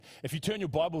If you turn your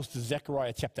Bibles to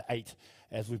Zechariah chapter 8,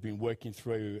 as we've been working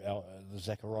through the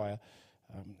Zechariah,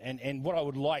 and what I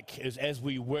would like is, as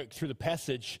we work through the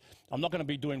passage, I'm not going to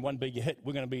be doing one big hit.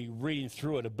 We're going to be reading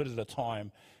through it a bit at a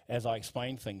time as I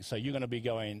explain things. So you're going to be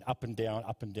going up and down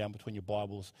between your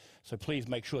Bibles. So please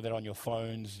make sure that on your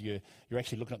phones you're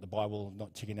actually looking at the Bible,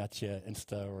 not checking out your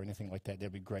Insta or anything like that.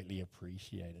 That'd be greatly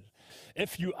appreciated.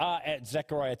 If you are at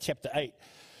Zechariah chapter 8,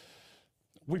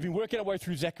 we've been working our way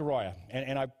through Zechariah,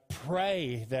 and I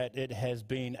pray that it has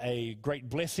been a great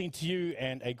blessing to you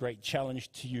and a great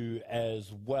challenge to you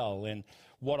as well. And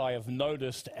what I have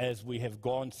noticed as we have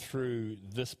gone through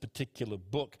this particular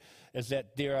book is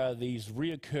that there are these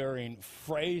reoccurring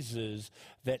phrases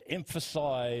that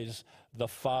emphasize the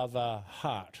Father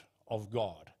heart of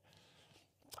God.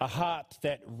 A heart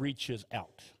that reaches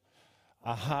out,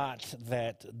 a heart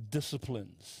that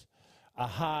disciplines, a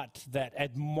heart that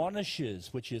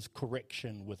admonishes, which is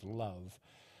correction with love,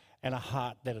 and a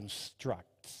heart that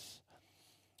instructs.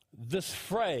 This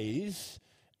phrase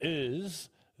is,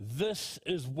 "This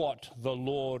is what the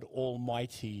Lord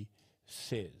Almighty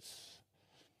says."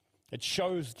 It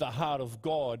shows the heart of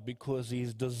God because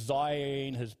He's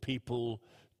desiring His people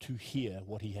to hear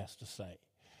what He has to say.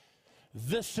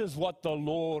 This is what the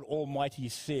Lord Almighty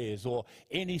says, or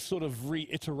any sort of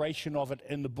reiteration of it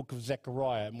in the book of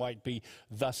Zechariah. It might be,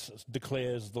 "Thus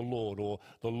declares the Lord," or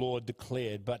 "the Lord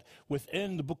declared." But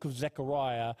within the book of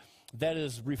Zechariah, that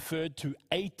is referred to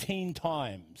 18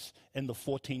 times in the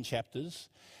 14 chapters.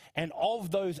 And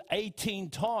of those 18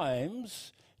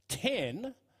 times,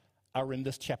 10 are in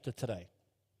this chapter today.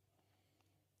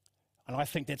 And I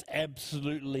think that's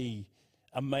absolutely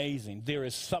amazing. There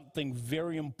is something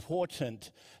very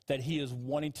important that He is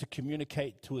wanting to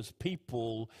communicate to His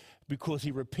people, because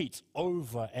He repeats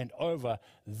over and over,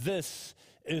 "This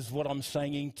is what I'm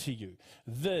saying to you.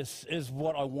 This is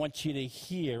what I want you to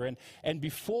hear." And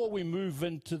before we move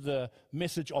into the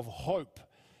message of hope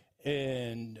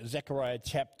in Zechariah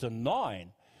chapter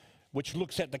 9, which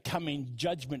looks at the coming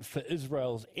judgment for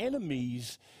Israel's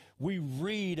enemies, we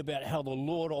read about how the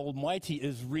Lord Almighty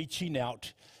is reaching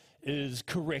out, is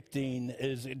correcting,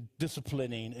 is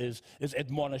disciplining, is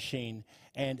admonishing,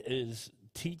 and is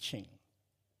teaching.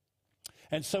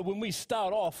 And so when we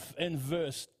start off in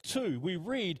verse 2, we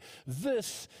read,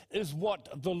 "This is what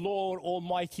the Lord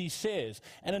Almighty says."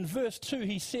 And in verse 2,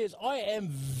 He says, "I am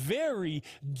very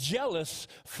jealous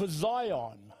for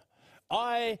Zion.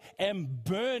 I am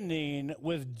burning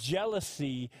with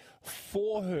jealousy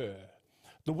for her."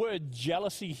 The word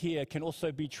jealousy here can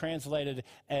also be translated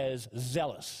as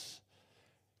zealous,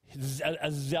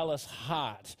 a zealous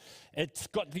heart. It's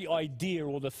got the idea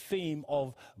or the theme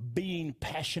of being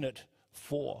passionate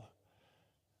for.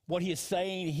 What He is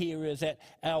saying here is that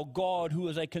our God, who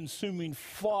is a consuming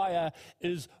fire,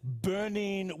 is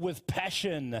burning with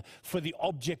passion for the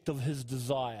object of His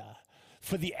desire,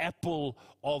 for the apple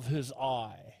of His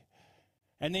eye.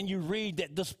 And then you read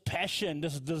that this passion,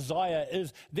 this desire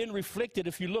is then reflected.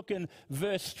 If you look in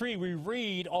verse 3, we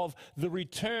read of the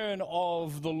return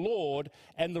of the Lord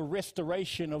and the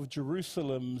restoration of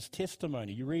Jerusalem's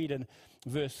testimony. You read in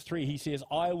verse 3, He says,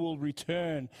 "I will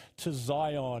return to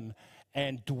Zion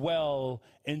and dwell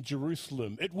in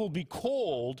Jerusalem. It will be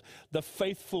called the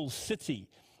faithful city.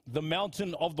 The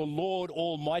mountain of the Lord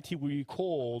Almighty will be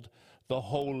called the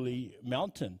holy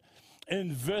mountain."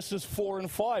 In verses 4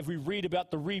 and 5, we read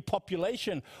about the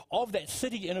repopulation of that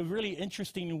city in a really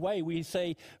interesting way. We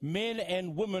say, "Men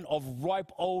and women of ripe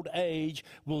old age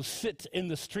will sit in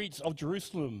the streets of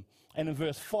Jerusalem." And in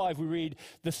verse 5, we read,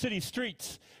 "The city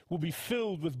streets will be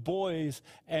filled with boys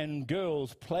and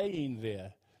girls playing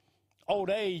there." Old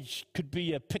age could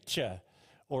be a picture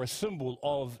or a symbol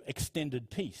of extended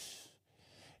peace.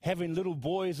 Having little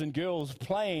boys and girls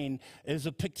playing is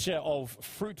a picture of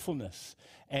fruitfulness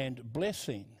and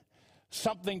blessing.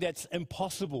 Something that's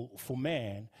impossible for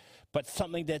man, but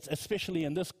something that's, especially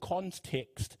in this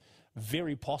context,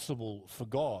 very possible for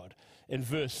God. In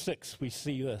verse 6, we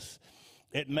see this.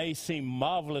 "It may seem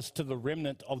marvelous to the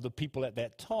remnant of the people at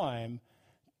that time,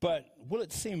 but will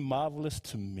it seem marvelous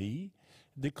to me,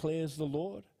 declares the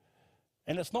Lord?"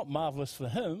 And it's not marvelous for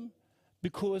Him,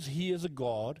 because He is a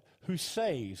God who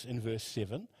saves, in verse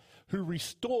 7, who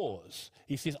restores.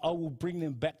 He says, "I will bring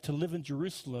them back to live in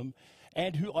Jerusalem,"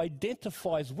 and who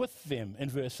identifies with them, in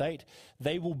verse 8,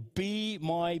 "They will be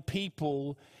my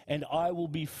people, and I will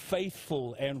be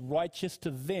faithful and righteous to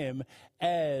them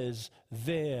as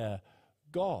their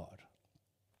God."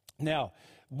 Now,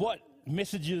 what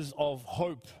messages of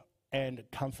hope and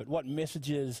comfort, what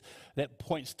messages that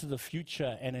points to the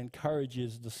future and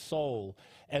encourages the soul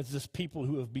as this people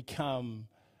who have become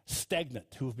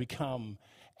stagnant, who have become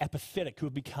apathetic, who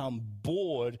have become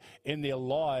bored in their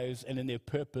lives and in their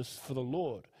purpose for the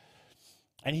Lord.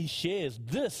 And he shares,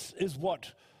 this is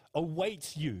what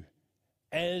awaits you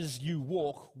as you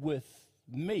walk with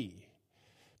me.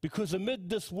 Because amid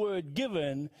this word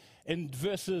given in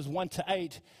verses 1 to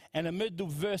 8, and amid the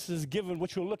verses given,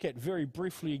 which we'll look at very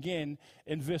briefly again,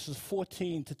 in verses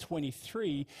 14 to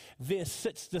 23, there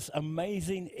sits this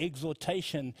amazing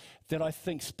exhortation that I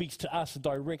think speaks to us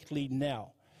directly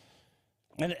now.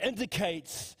 And it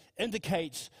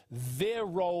indicates their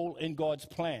role in God's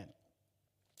plan.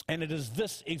 And it is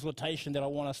this exhortation that I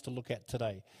want us to look at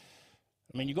today.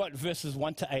 I mean, you got verses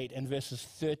 1 to 8 and verses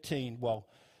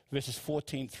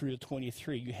 14 through to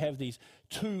 23. You have these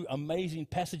two amazing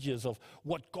passages of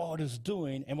what God is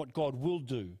doing and what God will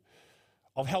do,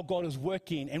 of how God is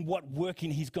working and what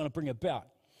working he's going to bring about.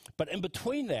 But in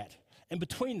between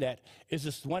that is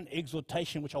this one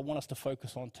exhortation which I want us to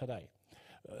focus on today.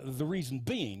 The reason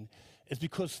being is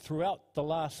because throughout the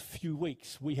last few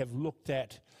weeks, we have looked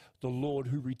at the Lord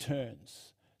who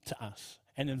returns to us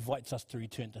and invites us to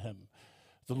return to him.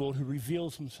 The Lord who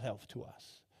reveals himself to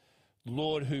us. The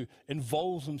Lord who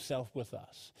involves himself with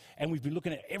us. And we've been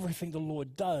looking at everything the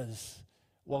Lord does.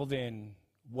 Well then,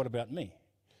 what about me?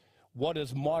 What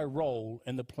is my role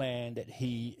in the plan that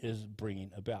he is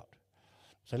bringing about?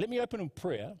 So let me open in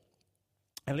prayer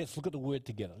and let's look at the word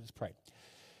together. Let's pray.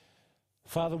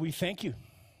 Father, we thank you.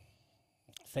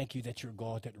 Thank you that you're a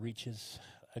God that reaches,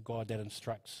 a God that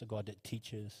instructs, a God that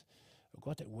teaches, a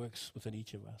God that works within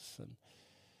each of us.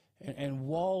 And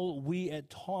while we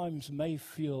at times may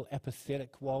feel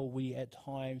apathetic, while we at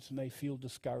times may feel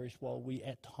discouraged, while we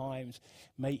at times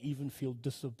may even feel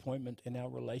disappointment in our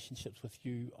relationships with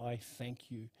you, I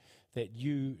thank you that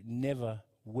you never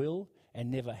will and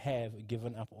never have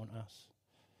given up on us.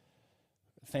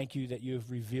 Thank you that you have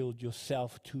revealed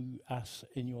yourself to us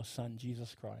in your Son,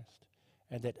 Jesus Christ,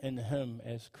 and that in him,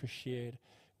 as Chris shared,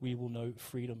 we will know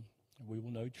freedom, we will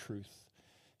know truth,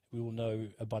 we will know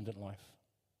abundant life.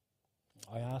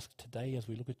 I ask today as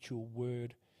we look at your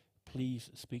word,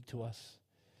 please speak to us,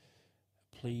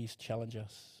 please challenge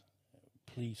us,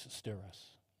 please stir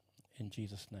us. In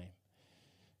Jesus' name,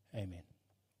 amen.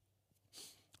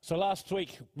 So last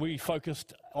week we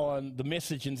focused on the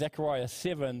message in Zechariah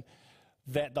 7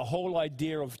 that the whole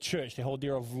idea of church, the whole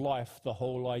idea of life, the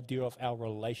whole idea of our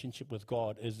relationship with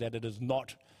God is that it is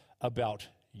not about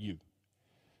you.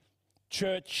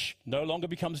 Church no longer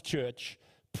becomes church.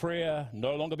 Prayer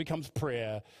no longer becomes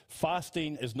prayer.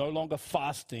 Fasting is no longer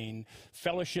fasting.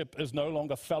 Fellowship is no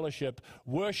longer fellowship.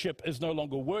 Worship is no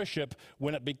longer worship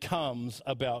when it becomes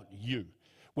about you.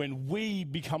 When we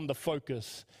become the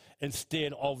focus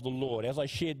instead of the Lord. As I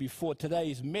shared before,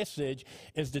 today's message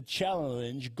is the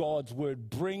challenge God's word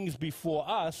brings before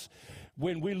us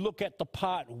when we look at the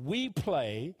part we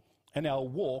play in our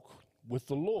walk with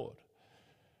the Lord.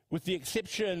 With the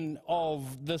exception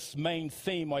of this main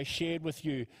theme I shared with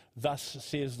you, thus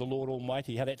says the Lord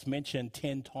Almighty, how that's mentioned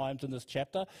 10 times in this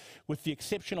chapter. With the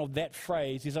exception of that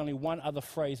phrase, there's only one other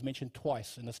phrase mentioned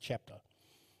twice in this chapter.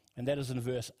 And that is in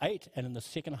verse 8 and in the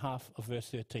second half of verse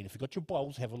 13. If you've got your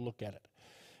Bibles, have a look at it.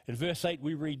 In verse 8,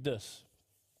 we read this.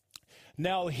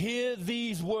 Now hear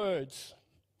these words.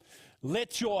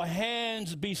 Let your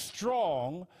hands be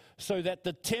strong so that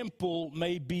the temple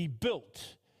may be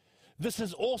built. This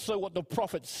is also what the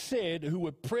prophets said who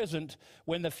were present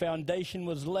when the foundation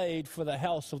was laid for the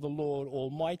house of the Lord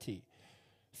Almighty.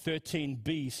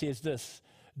 13b says this.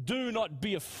 Do not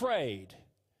be afraid,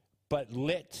 but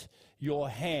let your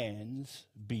hands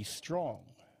be strong.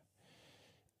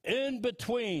 In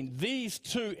between these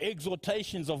two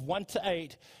exhortations of 1 to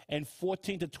 8 and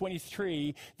 14 to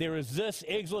 23, there is this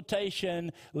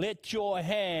exhortation, let your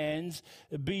hands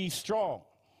be strong.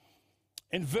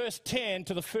 In verse 10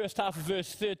 to the first half of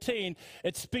verse 13,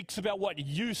 it speaks about what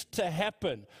used to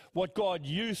happen, what God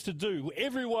used to do.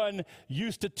 Everyone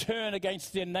used to turn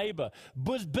against their neighbor.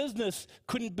 Business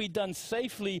couldn't be done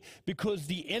safely because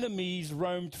the enemies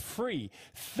roamed free.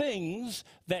 Things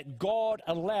that God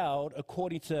allowed,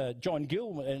 according to John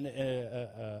Gill,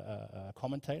 a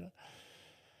commentator,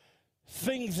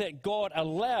 things that God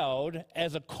allowed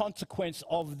as a consequence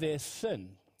of their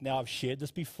sin. Now, I've shared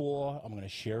this before. I'm going to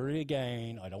share it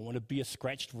again. I don't want to be a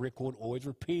scratched record, always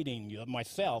repeating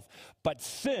myself. But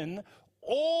sin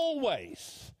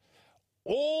always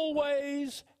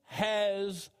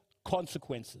has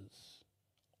consequences.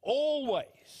 Always.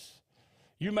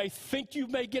 You may think you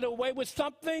may get away with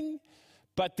something,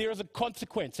 but there is a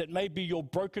consequence. It may be your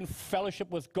broken fellowship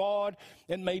with God.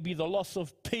 It may be the loss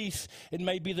of peace. It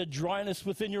may be the dryness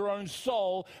within your own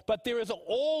soul. But there is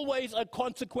always a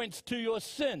consequence to your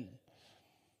sin.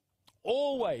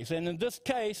 Always. And in this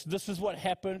case, this is what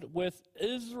happened with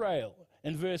Israel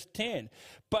in verse 10.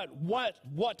 But what,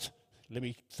 let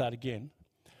me start again.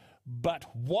 But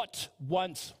what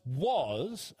once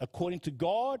was, according to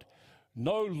God,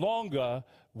 no longer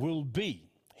will be.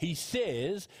 He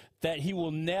says that he will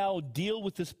now deal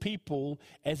with his people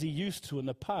as he used to in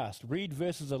the past. Read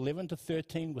verses 11 to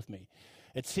 13 with me.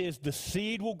 It says, the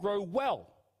seed will grow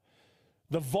well.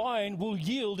 The vine will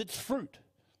yield its fruit.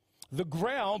 The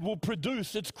ground will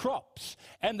produce its crops,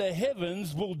 and the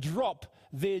heavens will drop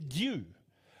their dew.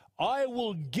 I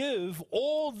will give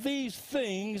all these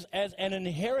things as an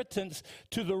inheritance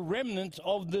to the remnant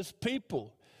of this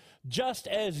people. Just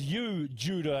as you,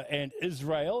 Judah and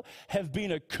Israel, have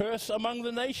been a curse among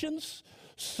the nations,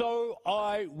 so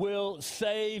I will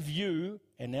save you,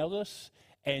 and now this,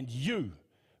 and you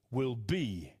will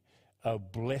be a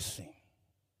blessing.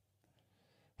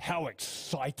 How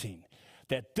exciting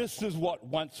that this is what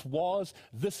once was,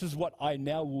 this is what I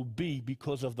now will be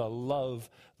because of the love,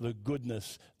 the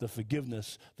goodness, the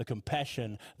forgiveness, the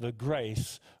compassion, the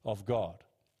grace of God.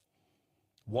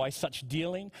 Why such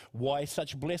dealing? Why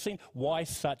such blessing? Why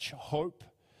such hope?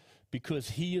 Because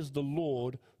he is the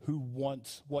Lord who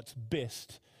wants what's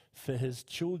best for his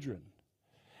children.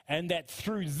 And that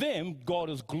through them, God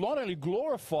is not only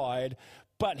glorified,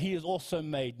 but he is also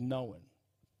made known.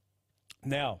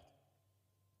 Now,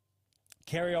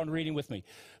 carry on reading with me.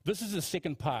 This is the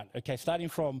second part, okay, starting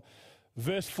from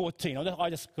verse 14.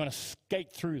 I'm just going to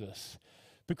skate through this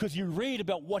because you read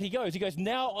about what he goes. He goes,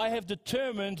 now I have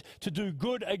determined to do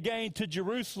good again to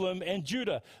Jerusalem and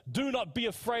Judah. Do not be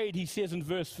afraid, he says in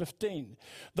verse 15.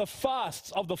 The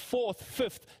fasts of the 4th,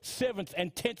 5th, 7th,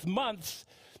 and 10th months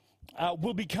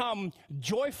will become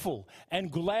joyful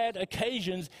and glad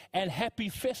occasions and happy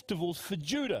festivals for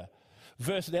Judah.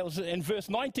 That was in verse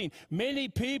 19. Many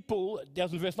peoples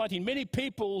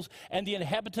and the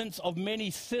inhabitants of many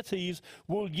cities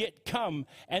will yet come,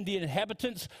 and the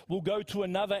inhabitants will go to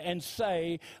another and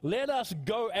say, let us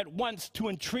go at once to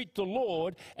entreat the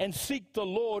Lord and seek the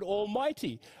Lord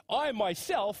Almighty. I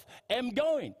myself am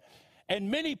going.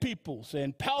 And many peoples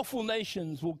and powerful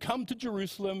nations will come to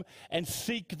Jerusalem and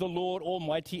seek the Lord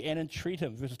Almighty and entreat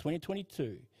him. Verses 20 and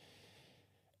 22.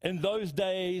 In those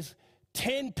days,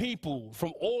 10 people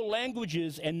from all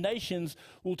languages and nations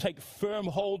will take firm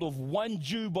hold of one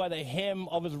Jew by the hem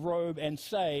of his robe and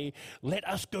say, let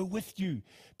us go with you,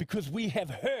 because we have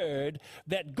heard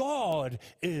that God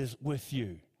is with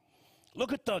you.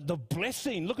 Look at the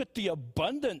blessing. Look at the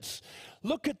abundance.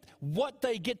 Look at what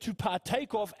they get to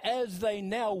partake of as they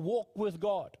now walk with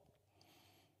God.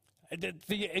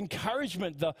 The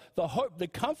encouragement, the hope, the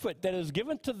comfort that is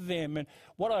given to them. And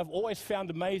what I've always found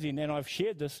amazing, and I've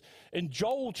shared this, in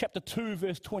Joel chapter 2,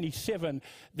 verse 27,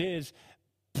 there's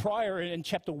prior in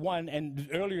chapter 1 and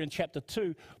earlier in chapter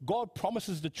 2, God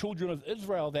promises the children of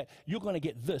Israel that you're going to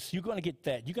get this, you're going to get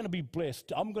that, you're going to be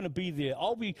blessed, I'm going to be there,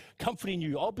 I'll be comforting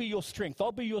you, I'll be your strength,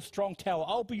 I'll be your strong tower,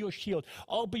 I'll be your shield,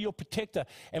 I'll be your protector.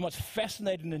 And what's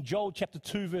fascinating in Joel chapter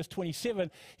 2, verse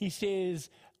 27, he says,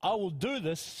 I will do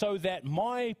this so that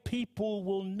my people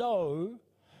will know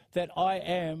that I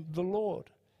am the Lord.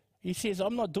 He says,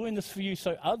 I'm not doing this for you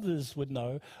so others would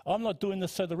know. I'm not doing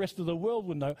this so the rest of the world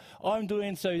would know. I'm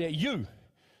doing so that you,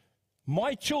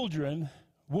 my children,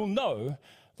 will know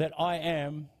that I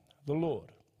am the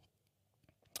Lord.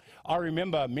 I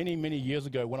remember many, many years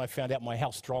ago when I found out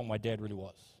how strong my dad really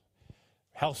was.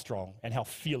 How strong and how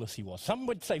fearless he was. Some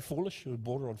would say foolish, or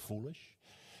border on foolish.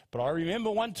 But I remember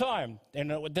one time,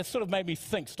 and that sort of made me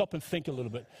stop and think a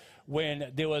little bit,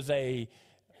 when there was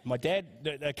my dad,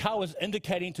 the car was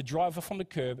indicating to drive off from the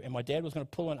curb, and my dad was going to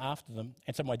pull in after them.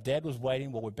 And so my dad was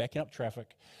waiting while we're backing up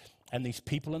traffic, and these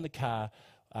people in the car,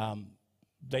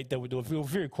 they were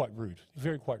very quite rude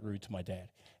to my dad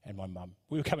and my mum.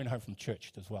 We were coming home from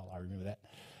church as well, I remember that.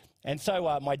 And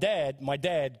so my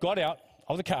dad got out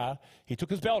of the car, he took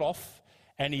his belt off,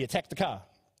 and he attacked the car.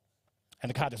 And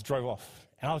the car just drove off.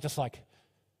 And I was just like,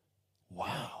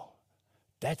 wow,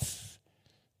 that's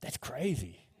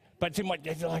crazy. But see, my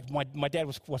dad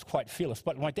was quite fearless,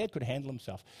 but my dad could handle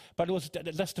himself. But it was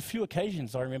just a few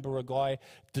occasions I remember a guy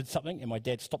did something, and my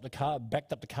dad stopped the car,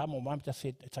 backed up the car. My mum just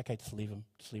said, it's okay, just leave him.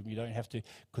 You don't have to,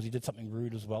 because he did something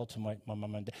rude as well to my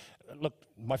mum and dad. Look,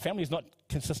 my family is not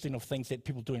consisting of things that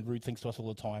people doing rude things to us all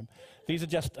the time. These are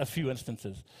just a few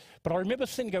instances. But I remember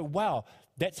sitting and go, wow,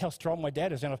 that's how strong my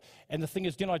dad is. And the thing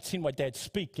is, I'd seen my dad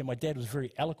speak, and my dad was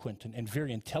very eloquent and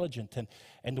very intelligent,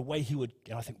 and the way he would,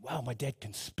 and I think, wow, my dad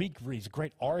can speak. He's a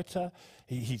great orator.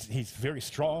 He's very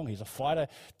strong. He's a fighter.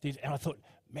 And I thought,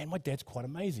 man, my dad's quite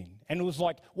amazing. And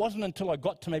it wasn't until I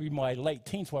got to maybe my late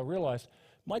teens where I realized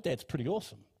my dad's pretty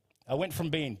awesome. I went from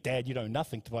being, Dad, you know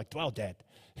nothing, to like, wow, Dad,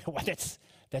 that's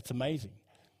amazing.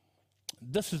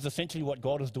 This is essentially what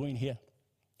God is doing here.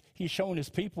 He's showing his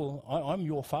people, I'm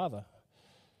your Father.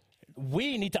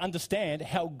 We need to understand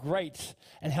how great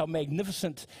and how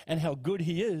magnificent and how good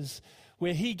he is,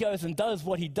 where he goes and does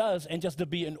what he does, and just to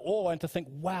be in awe and to think,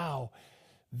 wow,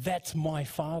 that's my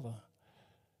Father.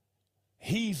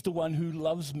 He's the one who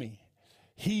loves me.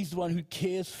 He's the one who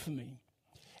cares for me.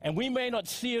 And we may not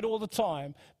see it all the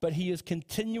time, but he is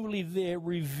continually there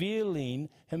revealing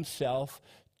himself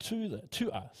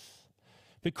to us.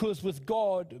 Because with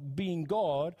God being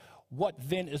God, what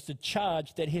then is the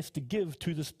charge that he has to give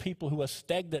to this people who are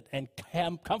stagnant and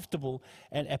comfortable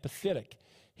and apathetic?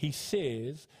 He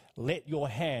says, let your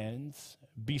hands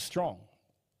be strong.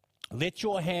 Let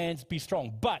your hands be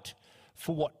strong. But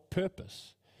for what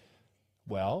purpose?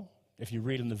 Well, if you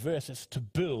read in the verse, it's to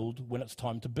build when it's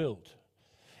time to build.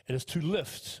 It is to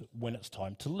lift when it's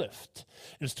time to lift.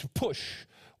 It is to push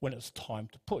when it's time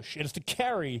to push. It is to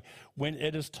carry when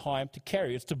it is time to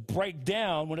carry. It's to break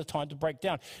down when it's time to break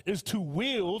down. It is to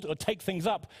wield or take things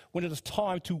up when it is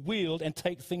time to wield and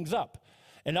take things up.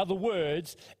 In other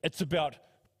words, it's about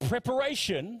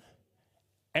preparation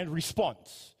and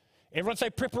response. Everyone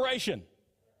say preparation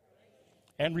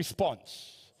and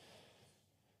response.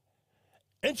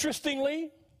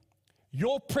 Interestingly,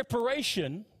 your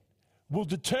preparation will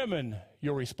determine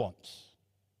your response.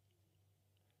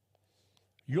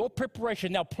 Your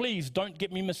preparation. Now, please don't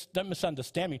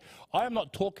misunderstand me. I am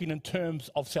not talking in terms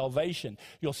of salvation.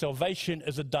 Your salvation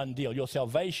is a done deal. Your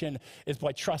salvation is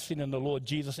by trusting in the Lord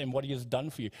Jesus and what he has done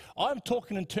for you. I'm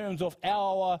talking in terms of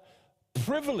our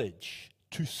privilege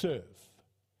to serve.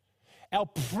 Our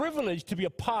privilege to be a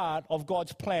part of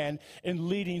God's plan in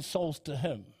leading souls to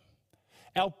him.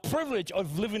 Our privilege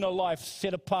of living a life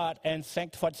set apart and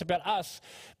sanctified. It's about us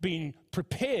being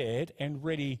prepared and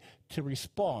ready to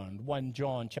respond. 1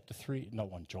 Peter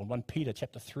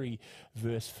chapter 3,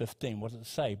 verse 15. What does it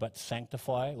say? But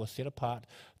sanctify or set apart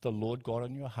the Lord God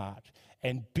in your heart,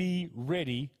 and be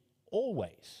ready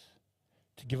always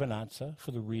to give an answer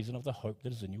for the reason of the hope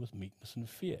that is in you with meekness and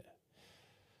fear.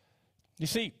 You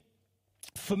see,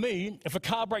 for me, if a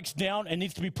car breaks down and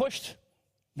needs to be pushed,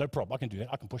 no problem, I can do that.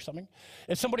 I can push something.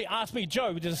 If somebody asks me,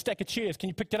 Joe, there's a stack of chairs, can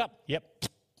you pick that up? Yep,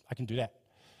 I can do that.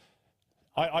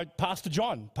 Pastor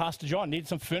John needed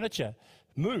some furniture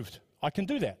moved. I can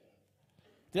do that.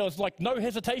 There was like no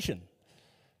hesitation.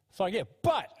 So yeah,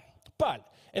 but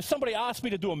if somebody asked me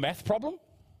to do a math problem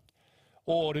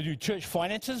or to do church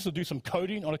finances or do some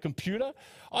coding on a computer,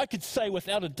 I could say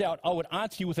without a doubt, I would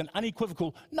answer you with an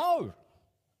unequivocal no.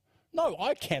 No,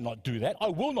 I cannot do that. I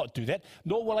will not do that,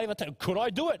 nor will I ever take. Could I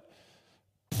do it?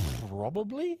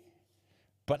 Probably,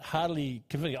 but hardly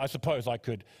convincing. I suppose I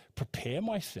could prepare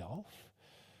myself,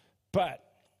 but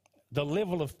the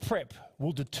level of prep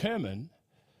will determine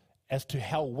as to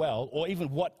how well or even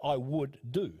what I would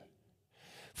do.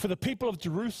 For the people of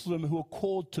Jerusalem who were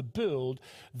called to build,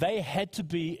 they had to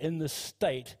be in the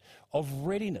state of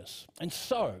readiness. And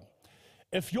so,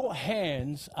 if your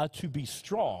hands are to be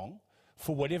strong,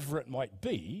 for whatever it might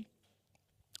be,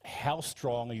 how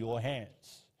strong are your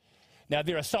hands? Now,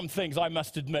 there are some things, I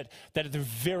must admit, that are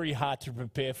very hard to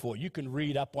prepare for. You can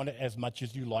read up on it as much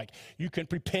as you like. You can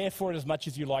prepare for it as much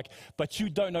as you like, but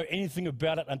you don't know anything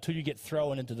about it until you get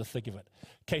thrown into the thick of it.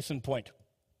 Case in point,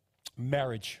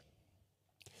 marriage.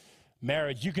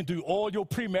 Marriage, you can do all your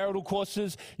premarital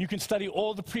courses, you can study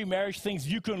all the pre-marriage things,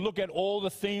 you can look at all the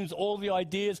themes, all the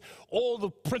ideas, all the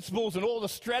principles and all the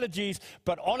strategies,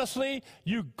 but honestly,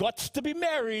 you got to be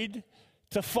married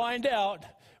to find out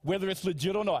whether it's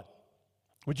legit or not.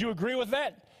 Would you agree with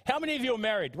that? How many of you are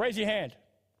married? Raise your hand.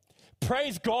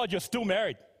 Praise God, you're still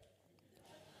married.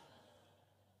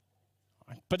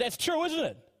 But that's true, isn't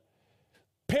it?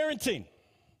 Parenting.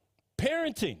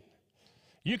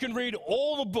 You can read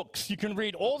all the books, you can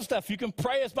read all the stuff, you can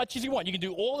pray as much as you want, you can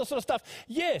do all this sort of stuff.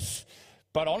 Yes,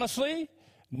 but honestly,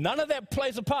 none of that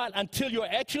plays a part until you're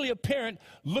actually a parent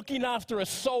looking after a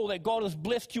soul that God has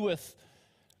blessed you with.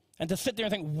 And to sit there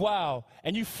and think, wow,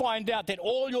 and you find out that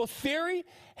all your theory,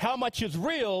 how much is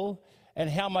real and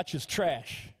how much is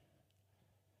trash.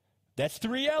 That's the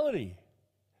reality.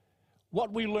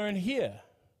 What we learn here,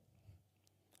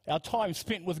 our time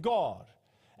spent with God,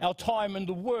 our time in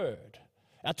the Word,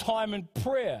 our time in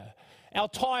prayer, our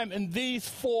time in these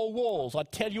four walls. I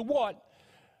tell you what,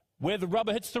 where the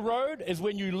rubber hits the road is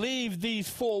when you leave these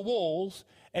four walls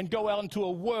and go out into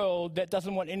a world that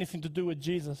doesn't want anything to do with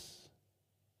Jesus.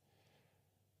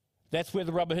 That's where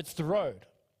the rubber hits the road.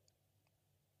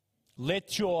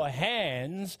 Let your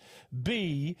hands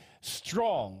be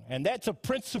strong. And that's a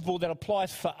principle that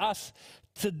applies for us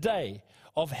today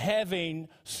of having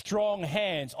strong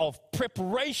hands, of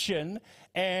preparation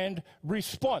and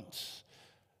response.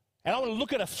 And I want to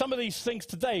look at some of these things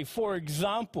today. For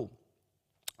example,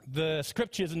 the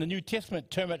scriptures in the New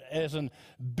Testament term it as in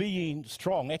being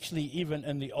strong, actually even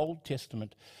in the Old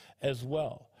Testament as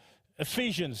well.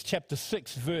 Ephesians chapter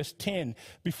 6, verse 10,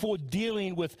 before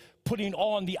dealing with putting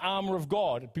on the armor of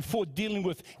God, before dealing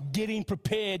with getting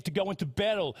prepared to go into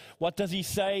battle, what does he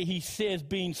say? He says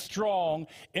being strong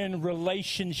in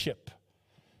relationship.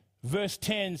 Verse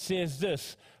 10 says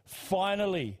this,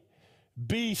 finally,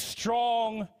 be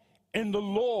strong in the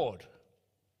Lord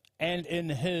and in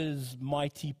his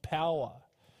mighty power.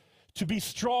 To be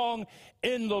strong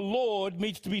in the Lord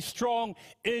means to be strong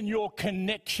in your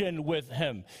connection with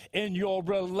him, in your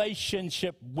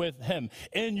relationship with him,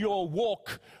 in your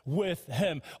walk with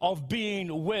him, of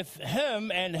being with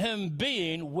him and him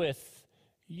being with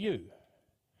you.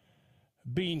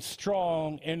 Being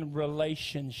strong in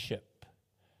relationship.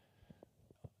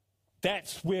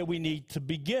 That's where we need to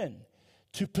begin,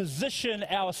 to position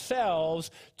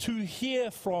ourselves to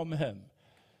hear from him,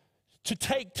 to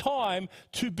take time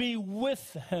to be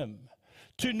with him,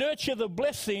 to nurture the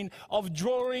blessing of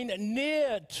drawing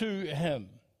near to him.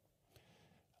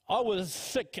 I was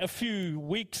sick a few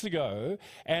weeks ago,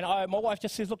 and my wife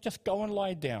just says, look, just go and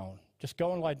lie down. Just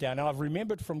go and lie down. And I've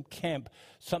remembered from camp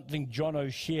something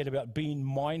Jono shared about being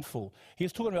mindful. He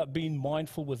was talking about being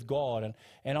mindful with God,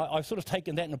 and I've sort of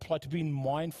taken that and applied to being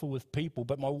mindful with people.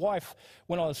 But my wife,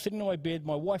 when I was sitting on my bed,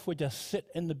 my wife would just sit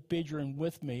in the bedroom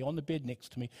with me, on the bed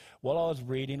next to me, while I was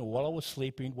reading or while I was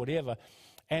sleeping, whatever.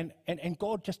 And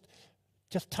God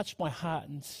just touched my heart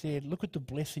and said, look at the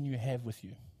blessing you have with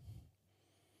you.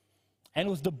 And it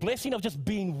was the blessing of just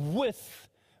being with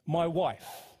my wife,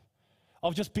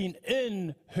 of just being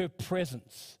in her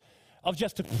presence, of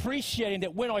just appreciating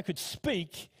that when I could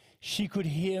speak, she could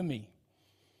hear me.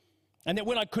 And that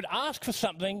when I could ask for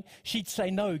something, she'd say,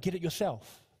 no, get it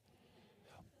yourself.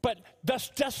 But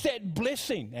just that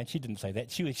blessing, and she didn't say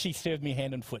that, she served me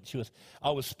hand and foot.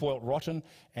 I was spoiled rotten,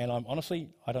 and I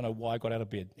don't know why I got out of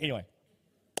bed. Anyway.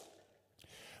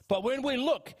 But when we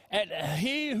look at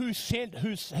he who sent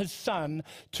his son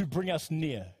to bring us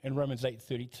near, in Romans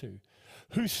 8:32,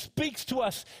 who speaks to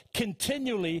us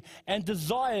continually and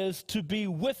desires to be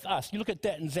with us. You look at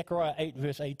that in Zechariah 8,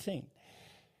 verse 18.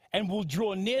 And will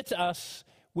draw near to us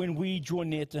when we draw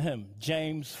near to him.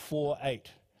 James 4:8.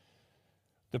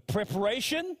 The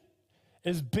preparation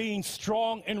is being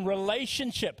strong in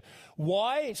relationship.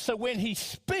 Why? So when he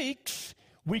speaks,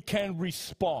 we can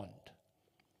respond.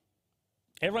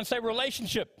 Everyone say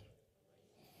relationship.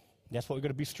 That's what we've got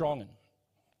to be strong in.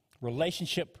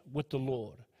 Relationship with the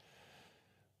Lord.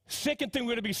 Second thing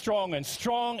we're going to be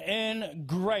strong in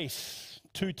grace.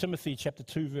 2 Timothy chapter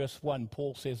 2, verse 1,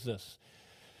 Paul says this.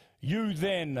 You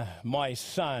then, my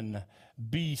son,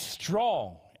 be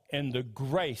strong in the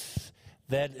grace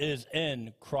that is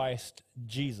in Christ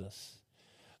Jesus.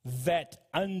 That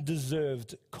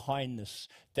undeserved kindness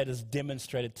that is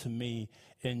demonstrated to me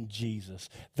in Jesus.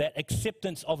 That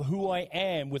acceptance of who I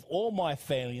am with all my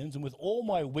failures and with all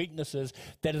my weaknesses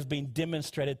that has been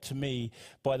demonstrated to me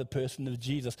by the person of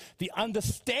Jesus. The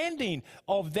understanding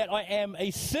of that I am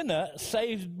a sinner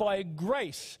saved by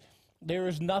grace. There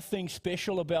is nothing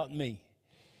special about me.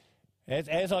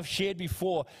 As I've shared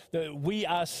before, that we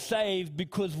are saved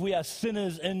because we are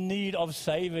sinners in need of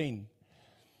saving.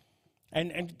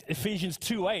 And Ephesians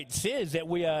 2:8 says that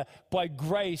we are, by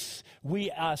grace, we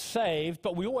are saved,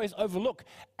 but we always overlook,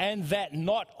 and that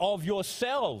not of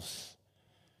yourselves.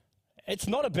 It's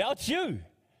not about you.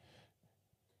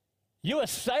 You are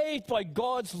saved by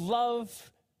God's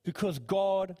love because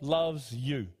God loves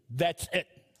you. That's it.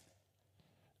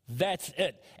 That's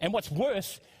it. And what's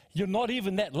worse, you're not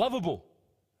even that lovable.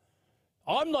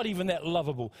 I'm not even that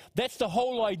lovable. That's the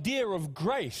whole idea of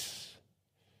grace.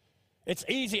 It's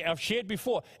easy, I've shared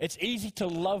before, it's easy to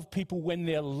love people when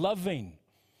they're loving.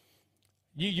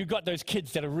 You got those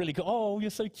kids that are really good. Oh, you're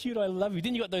so cute, I love you.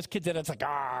 Then you got those kids that it's like,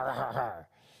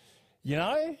 you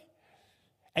know?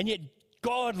 And yet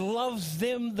God loves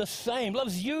them the same,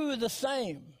 loves you the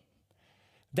same.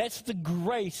 That's the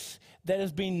grace that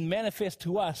has been manifest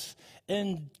to us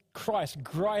in Christ.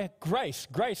 Grace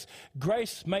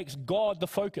makes God the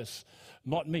focus,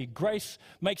 not me. Grace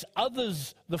makes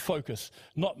others the focus,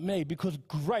 not me, because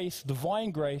grace,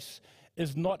 divine grace,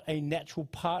 is not a natural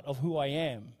part of who I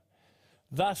am.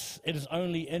 Thus, it is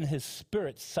only in his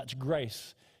Spirit such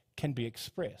grace can be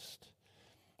expressed.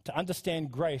 To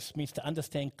understand grace means to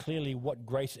understand clearly what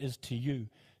grace is to you,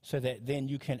 so that then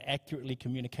you can accurately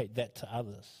communicate that to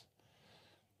others.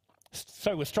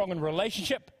 So we're strong in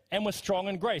relationship and we're strong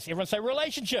in grace. Everyone say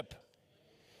relationship.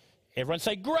 Everyone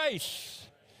say grace.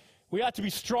 We are to be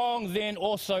strong then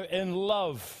also in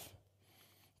love.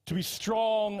 To be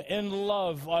strong in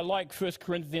love. I like 1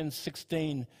 Corinthians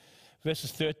 16,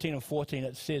 verses 13 and 14.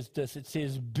 It says this. It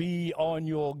says, be on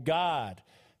your guard.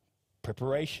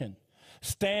 Preparation.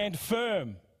 Stand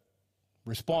firm.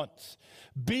 Response.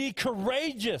 Be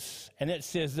courageous. And it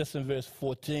says this in verse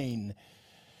 14.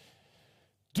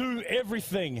 Do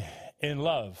everything in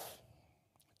love.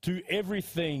 Do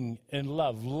everything in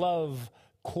love. Love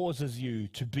causes you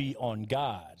to be on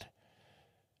guard.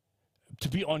 To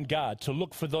be on guard, to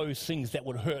look for those things that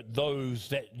would hurt those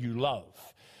that you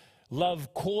love.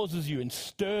 Love causes you and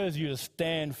stirs you to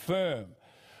stand firm.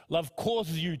 Love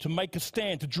causes you to make a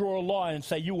stand, to draw a line and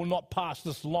say, you will not pass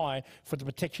this line for the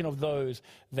protection of those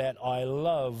that I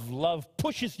love. Love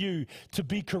pushes you to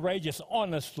be courageous,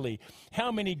 honestly.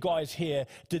 How many guys here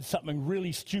did something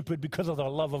really stupid because of the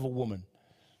love of a woman?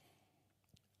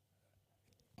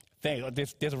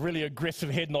 There's a really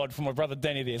aggressive head nod from my brother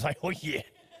Danny there. It's like, oh yeah.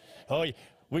 Oh, yeah.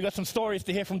 We got some stories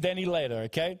to hear from Danny later,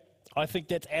 okay? I think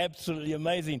that's absolutely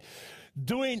amazing.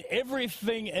 Doing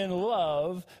everything in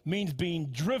love means being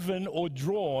driven or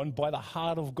drawn by the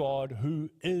heart of God who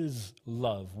is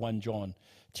love, 1 John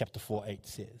chapter 4:8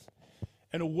 says.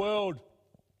 In a world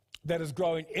that is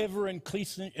growing ever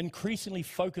increasingly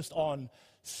focused on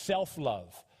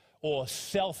self-love or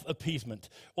self-appeasement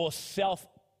or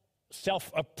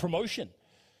self-promotion,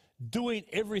 doing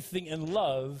everything in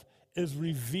love is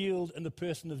revealed in the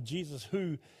person of Jesus,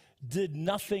 who did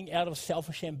nothing out of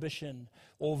selfish ambition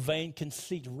or vain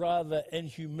conceit, rather in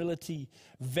humility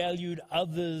valued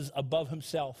others above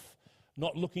himself,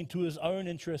 not looking to his own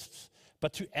interests,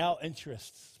 but to our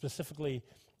interests, specifically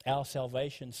our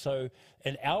salvation. So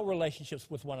in our relationships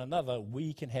with one another,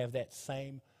 we can have that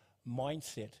same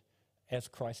mindset as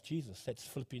Christ Jesus. That's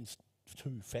Philippians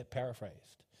 2,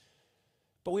 paraphrased.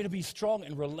 But we're to be strong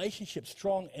in relationships,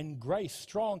 strong in grace,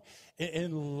 strong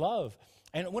in love.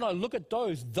 And when I look at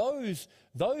those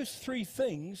three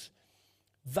things,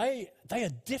 they are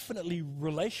definitely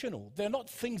relational. They're not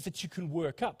things that you can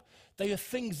work up. They are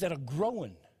things that are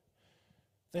growing.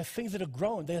 They're things that are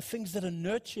growing. They are things that are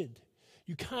nurtured.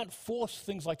 You can't force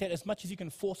things like that as much as you can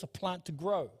force a plant to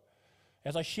grow.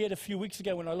 As I shared a few weeks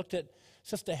ago when I looked at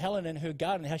Sister Helen and her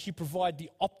garden, how she provided the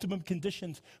optimum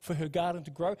conditions for her garden to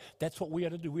grow. That's what we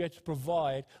are to do. We are to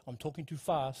provide, I'm talking too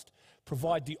fast,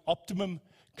 provide the optimum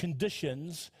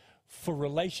conditions for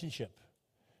relationship,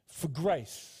 for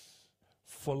grace,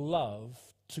 for love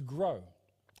to grow.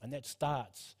 And that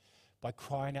starts by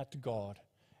crying out to God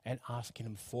and asking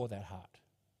Him for that heart.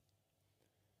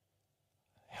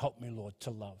 Help me, Lord, to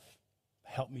love.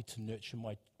 Help me to nurture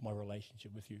my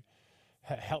relationship with you.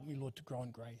 Help me, Lord, to grow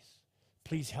in grace.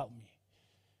 Please help me.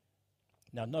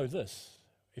 Now know this,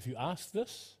 if you ask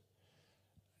this,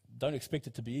 don't expect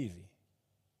it to be easy.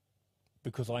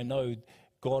 Because I know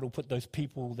God will put those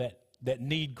people that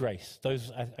need grace,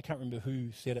 those, I can't remember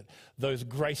who said it, those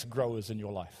grace growers in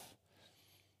your life.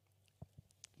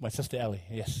 My sister Ellie,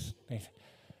 yes.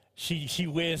 She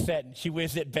wears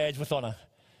that badge with honor.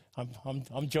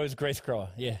 I'm Joe's grace grower,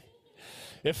 yeah.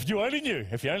 If you only knew,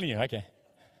 okay.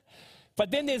 But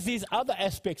then there's these other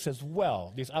aspects as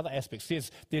well. There's other aspects.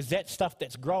 There's that stuff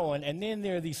that's growing, and then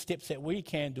there are these steps that we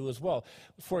can do as well.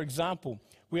 For example,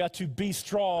 we are to be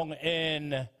strong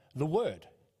in the Word,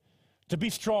 to be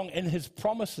strong in His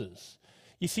promises.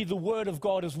 You see, the Word of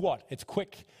God is what? It's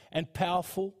quick and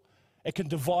powerful. It can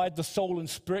divide the soul and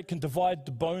spirit, can divide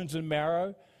the bones and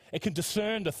marrow. It can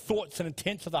discern the thoughts and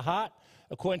intents of the heart,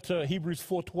 according to Hebrews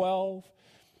 4:12.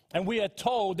 And we are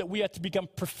told that we are to become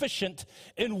proficient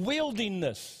in wielding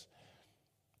this.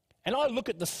 And I look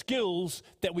at the skills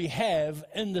that we have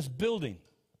in this building.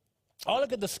 I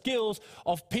look at the skills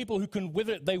of people who can,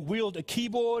 whether they wield a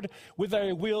keyboard, whether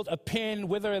they wield a pen,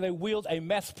 whether they wield a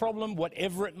math problem,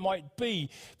 whatever it might be.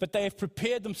 But they have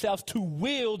prepared themselves to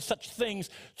wield such things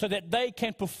so that they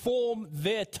can perform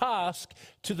their task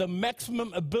to the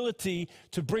maximum ability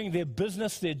to bring their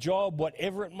business, their job,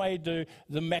 whatever it may do,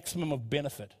 the maximum of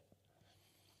benefit.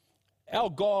 Our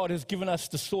God has given us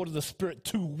the sword of the Spirit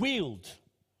to wield.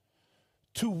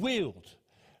 To wield.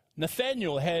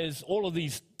 Nathaniel has all of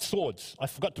these swords. I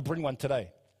forgot to bring one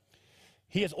today.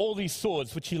 He has all these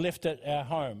swords which he left at our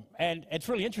home. And it's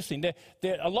really interesting.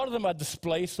 A lot of them are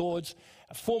display swords.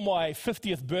 For my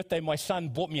 50th birthday, my son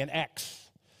bought me an axe.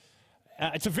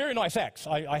 It's a very nice axe.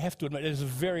 I have to admit, it is a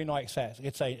very nice axe.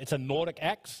 It's a Nordic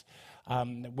axe.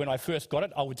 When I first got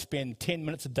it, I would spend 10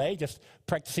 minutes a day just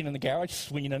practicing in the garage,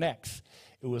 swinging an axe.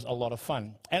 It was a lot of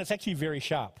fun. And it's actually very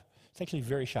sharp.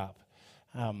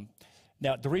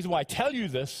 Now, the reason why I tell you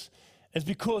this is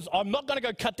because I'm not going to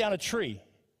go cut down a tree.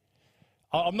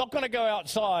 I'm not going to go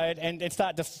outside and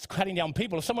start just cutting down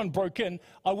people. If someone broke in,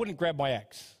 I wouldn't grab my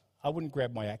axe. I wouldn't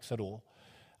grab my axe at all,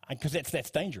 because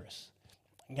that's dangerous.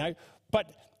 Okay?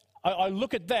 But I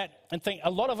look at that and think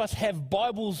a lot of us have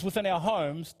Bibles within our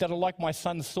homes that are like my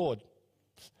son's sword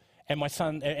and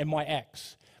my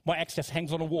axe. My axe just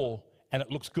hangs on a wall and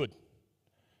it looks good.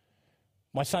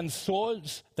 My son's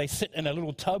swords, they sit in a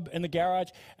little tub in the garage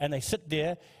and they sit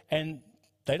there and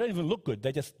they don't even look good.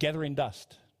 They're just gathering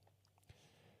dust.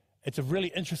 It's a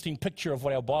really interesting picture of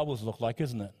what our Bibles look like,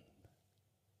 isn't it?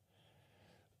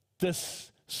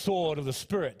 This sword of the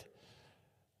Spirit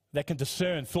that can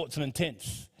discern thoughts and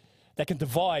intents, that can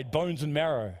divide bones and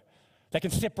marrow, that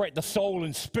can separate the soul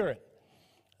and spirit.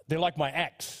 They're like my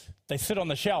axe. They sit on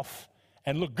the shelf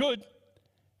and look good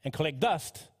and collect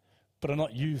dust, but are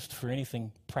not used for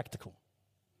anything practical.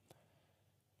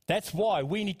 That's why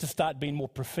we need to start being more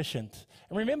proficient.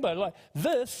 And remember, like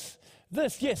this,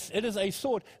 yes, it is a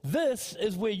sword. This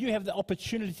is where you have the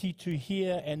opportunity to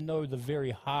hear and know the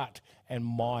very heart and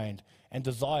mind and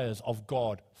desires of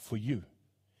God for you.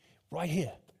 Right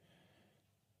here.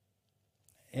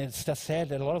 And it's just sad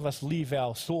that a lot of us leave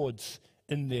our swords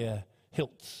in their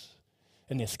hilts,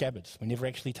 in their scabbards. We never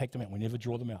actually take them out. We never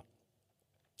draw them out.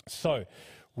 So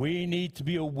we need to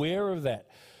be aware of that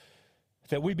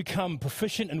we become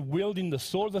proficient in wielding the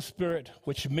sword of the Spirit,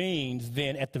 which means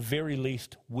then at the very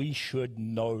least we should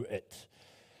know it.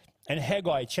 And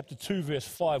Haggai chapter 2 verse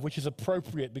 5, which is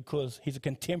appropriate because he's a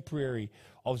contemporary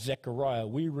of Zechariah,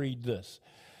 we read this.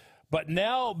 But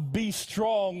now be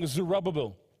strong,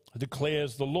 Zerubbabel,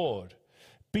 declares the Lord.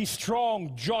 Be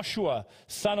strong, Joshua,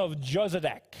 son of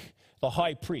Jozadak, the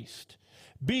high priest.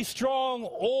 Be strong,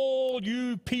 all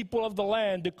you people of the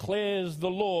land, declares the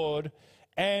Lord,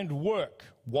 and work.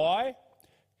 Why?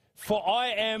 For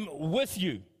I am with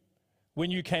you when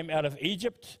you came out of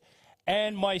Egypt,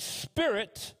 and my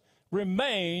Spirit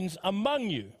remains among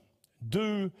you.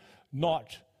 Do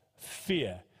not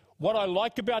fear. What I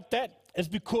like about that is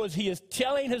because he is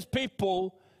telling his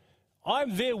people,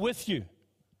 I'm there with you.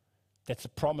 That's a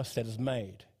promise that is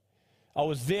made. I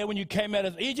was there when you came out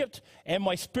of Egypt, and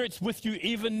my Spirit's with you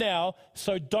even now,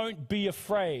 so don't be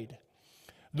afraid.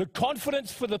 The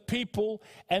confidence for the people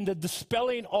and the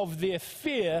dispelling of their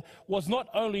fear was not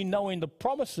only knowing the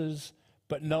promises,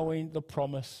 but knowing the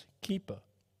promise keeper.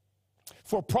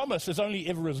 For a promise is only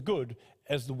ever as good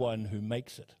as the one who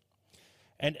makes it.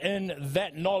 And in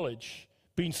that knowledge,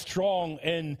 being strong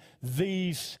in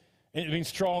being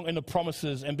strong in the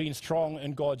promises and being strong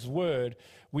in God's word,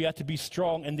 we are to be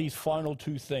strong in these final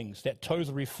two things that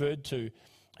Tozer referred to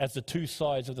as the two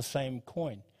sides of the same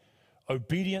coin: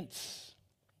 obedience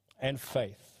and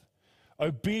faith.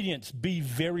 Obedience, be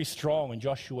very strong in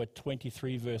Joshua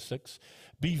 23 verse 6.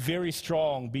 Be very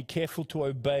strong, be careful to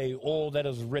obey all that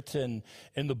is written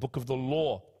in the book of the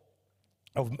law,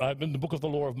 in the book of the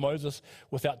law of Moses,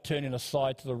 without turning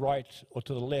aside to the right or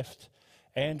to the left.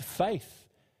 And faith.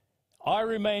 I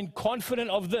remain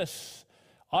confident of this.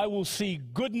 I will see the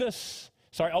goodness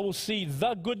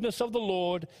of the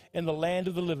Lord in the land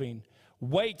of the living.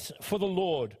 Wait for the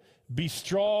Lord. Be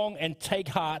strong and take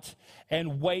heart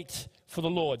and wait for the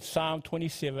Lord. Psalm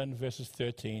 27 verses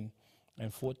 13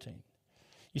 and 14.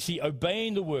 You see,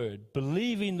 obeying the word,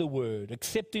 believing the word,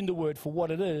 accepting the word for what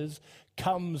it is,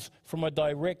 comes from a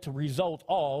direct result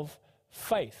of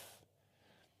faith.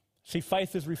 See,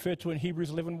 faith is referred to in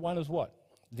Hebrews 11:1 as what?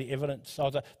 The evidence,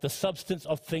 or the substance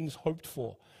of things hoped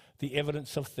for, the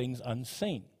evidence of things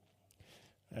unseen.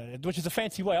 Which is a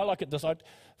fancy way. I like it this.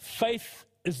 Faith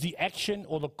is the action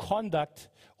or the conduct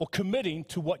or committing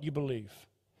to what you believe.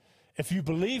 If you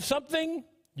believe something,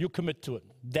 you'll commit to it.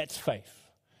 That's faith.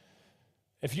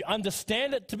 If you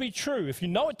understand it to be true, if you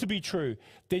know it to be true,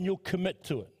 then you'll commit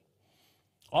to it.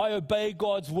 I obey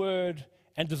God's word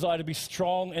and desire to be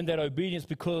strong in that obedience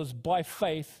because by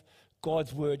faith,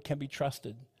 God's word can be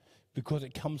trusted because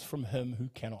it comes from him who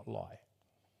cannot lie.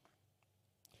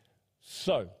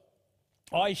 So,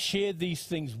 I share these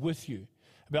things with you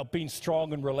about being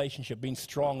strong in relationship, being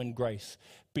strong in grace,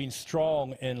 being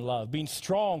strong in love, being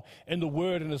strong in the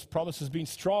word and his promises, being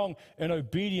strong in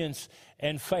obedience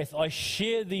and faith. I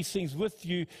share these things with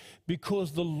you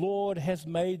because the Lord has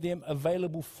made them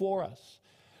available for us.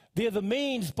 They're the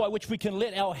means by which we can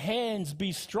let our hands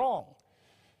be strong.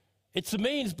 It's the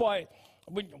means by,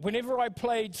 whenever I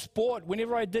played sport,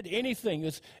 whenever I did anything,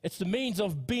 it's the means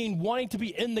of wanting to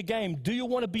be in the game. Do you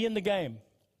want to be in the game?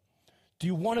 Do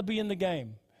you want to be in the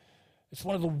game? It's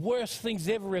one of the worst things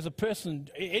ever as a person.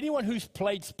 Anyone who's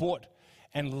played sport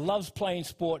and loves playing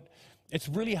sport, It's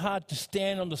really hard to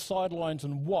stand on the sidelines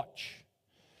and watch.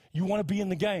 You want to be in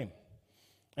the game.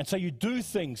 And so you do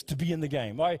things to be in the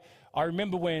game. I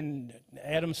remember when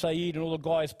Adam Saeed and all the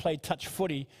guys played touch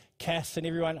footy, Cass and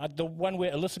everyone, the one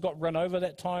where Alyssa got run over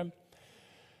that time,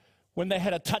 when they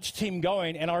had a touch team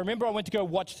going, and I remember I went to go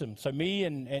watch them. So me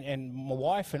and my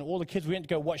wife and all the kids, we went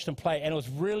to go watch them play, and it was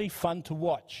really fun to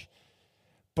watch.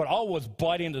 But I was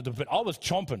biting into the bit. I was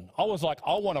chomping. I was like,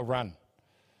 I want to run.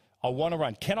 I want to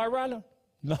run. Can I run?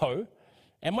 No.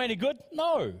 Am I any good?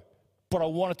 No. But I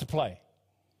wanted to play.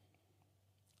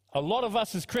 A lot of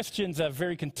us as Christians are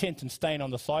very content in staying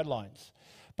on the sidelines.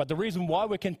 But the reason why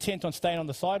we're content on staying on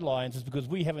the sidelines is because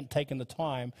we haven't taken the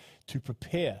time to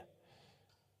prepare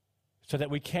so that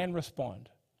we can respond.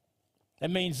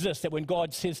 It means this, that when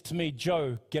God says to me,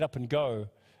 Joe, get up and go,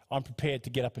 I'm prepared to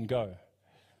get up and go.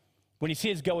 When he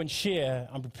says go and share,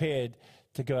 I'm prepared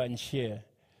to go out and share.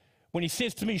 When he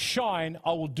says to me, shine,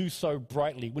 I will do so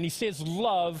brightly. When he says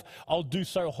love, I'll do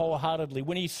so wholeheartedly.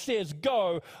 When he says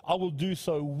go, I will do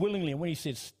so willingly. And when he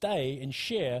says stay and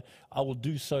share, I will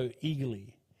do so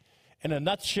eagerly. In a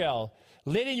nutshell,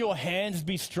 letting your hands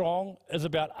be strong is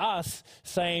about us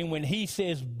saying when he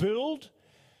says build,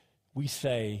 we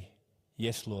say,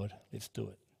 yes, Lord, let's do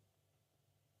it.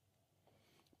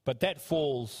 But that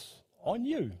falls on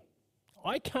you.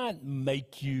 I can't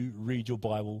make you read your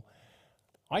Bible.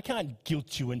 I can't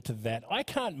guilt you into that. I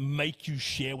can't make you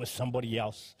share with somebody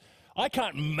else. I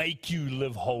can't make you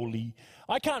live holy.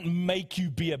 I can't make you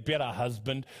be a better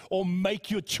husband or make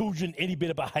your children any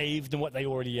better behaved than what they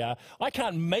already are. I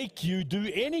can't make you do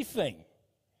anything.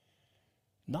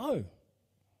 No.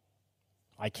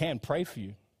 I can pray for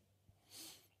you.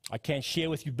 I can share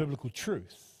with you biblical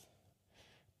truth.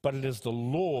 But it is the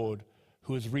Lord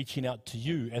who is reaching out to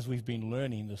you as we've been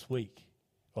learning this week,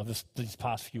 or these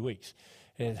past few weeks.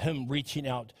 It is him reaching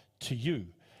out to you.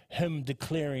 Him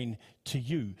declaring to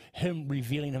you, him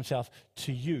revealing himself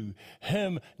to you,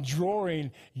 him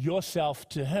drawing yourself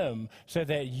to him so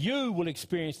that you will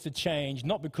experience the change,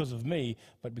 not because of me,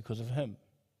 but because of him.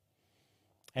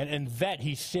 And in that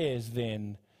he says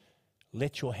then,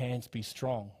 let your hands be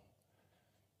strong.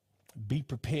 Be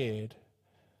prepared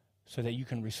so that you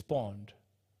can respond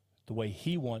the way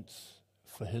he wants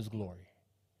for his glory.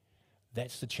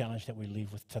 That's the challenge that we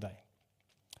leave with today.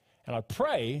 And I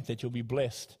pray that you'll be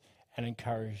blessed and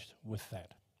encouraged with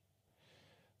that.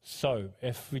 So,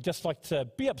 if we'd just like to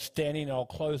be upstanding, I'll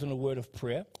close in a word of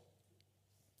prayer.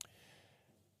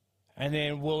 And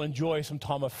then we'll enjoy some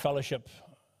time of fellowship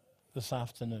this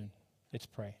afternoon. Let's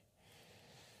pray.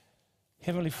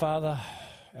 Heavenly Father,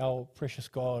 our precious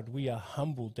God, we are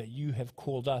humbled that you have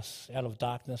called us out of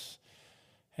darkness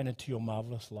and into your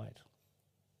marvelous light.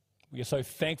 We are so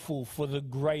thankful for the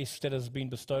grace that has been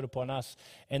bestowed upon us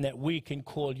and that we can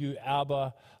call you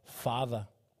Abba, Father.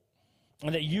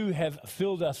 And that you have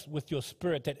filled us with your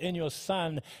Spirit, that in your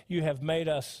Son you have made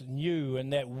us new,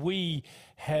 and that we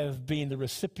have been the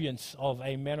recipients of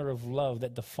a manner of love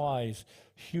that defies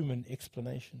human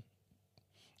explanation.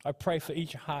 I pray for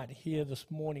each heart here this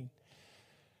morning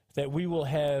that we will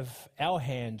have our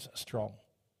hands strong,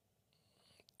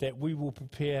 that we will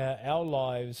prepare our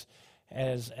lives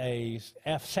as a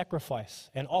sacrifice,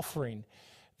 an offering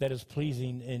that is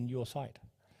pleasing in your sight.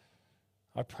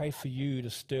 I pray for you to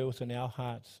stir within our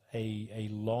hearts a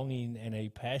longing and a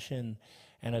passion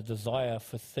and a desire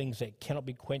for things that cannot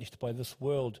be quenched by this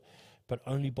world, but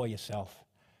only by yourself.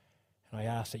 And I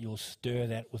ask that you'll stir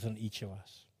that within each of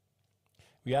us.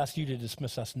 We ask you to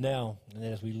dismiss us now, and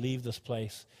that as we leave this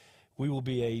place, we will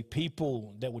be a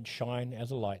people that would shine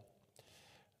as a light,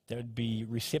 that would be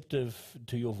receptive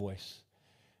to your voice,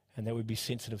 and that would be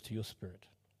sensitive to your Spirit.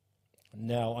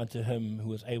 Now unto him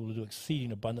who is able to do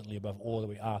exceeding abundantly above all that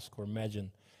we ask or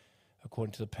imagine,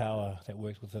 according to the power that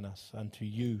works within us. Unto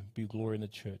you be glory in the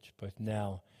church, both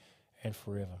now and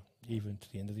forever, even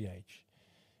to the end of the age.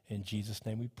 In Jesus'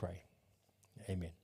 name we pray. Amen.